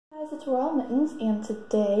it's Royal Mittens, and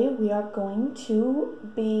today we are going to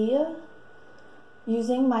be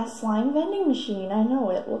using my slime vending machine. I know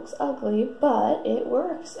it looks ugly, but it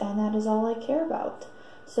works, and that is all I care about.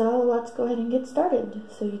 So let's go ahead and get started.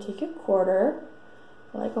 So you take your quarter,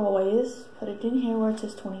 like always, put it in here where it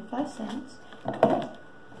says 25 cents, and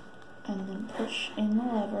then push in the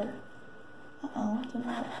lever. Uh-oh, it didn't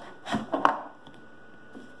work.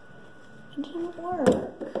 It didn't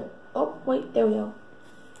work. Oh, wait, there we go.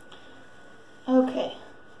 Okay,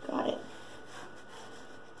 got it.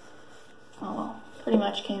 Oh well, pretty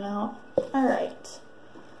much came out. Alright,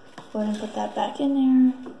 go ahead and put that back in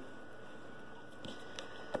there.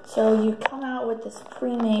 So you come out with this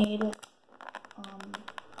pre-made,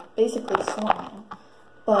 basically slime,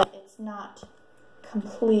 but it's not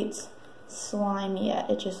complete slime yet.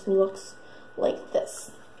 It just looks like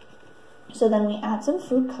this. So then we add some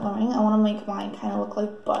food coloring. I want to make mine kind of look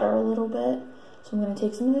like butter a little bit. So I'm going to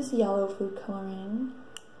take some of this yellow food coloring,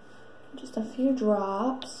 just a few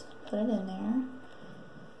drops, put it in there.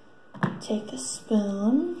 Take the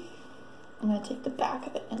spoon. I'm going to take the back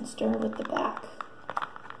of it and stir with the back.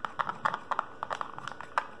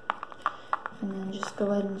 And then just go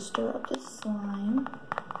ahead and stir up this slime.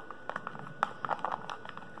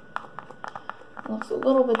 It looks a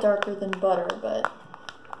little bit darker than butter, but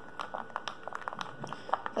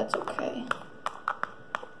that's okay.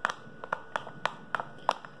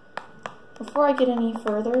 Before I get any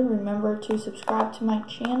further, remember to subscribe to my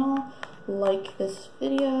channel, like this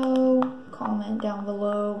video, comment down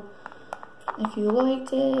below if you liked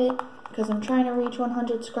it, because I'm trying to reach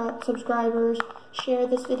 100 subscribers. Share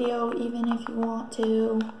this video even if you want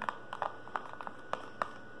to.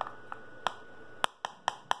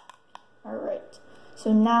 Alright,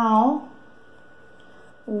 so now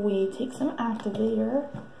we take some activator.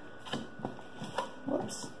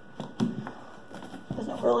 Whoops.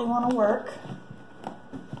 Doesn't really want to work.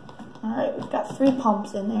 Alright, we've got 3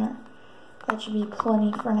 pumps in there. That should be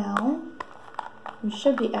plenty for now. We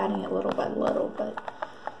should be adding it little by little, but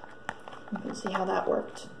you can see how that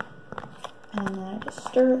worked. And then I just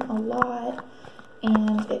stir it a lot,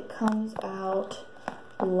 and it comes out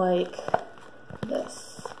like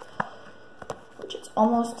this, which is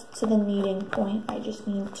almost to the kneading point. I just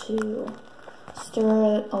need to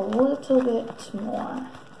stir it a little bit more.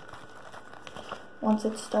 Once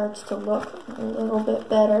it starts to look a little bit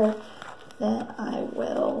better, then I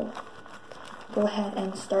will go ahead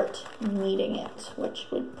and start kneading it, which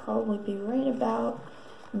would probably be right about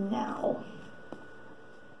now.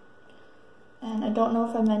 And I don't know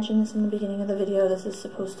if I mentioned this in the beginning of the video, this is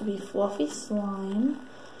supposed to be fluffy slime.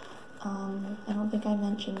 I don't think I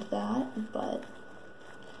mentioned that, but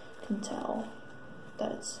you can tell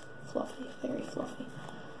that it's fluffy, very fluffy.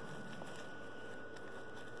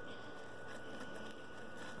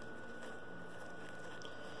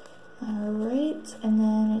 Alright, and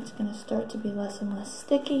then it's going to start to be less and less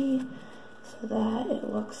sticky so that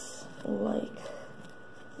it looks like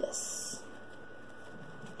this.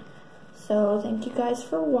 So thank you guys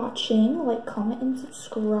for watching. Like, comment, and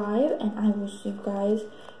subscribe, and I will see you guys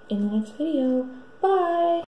in the next video. Bye!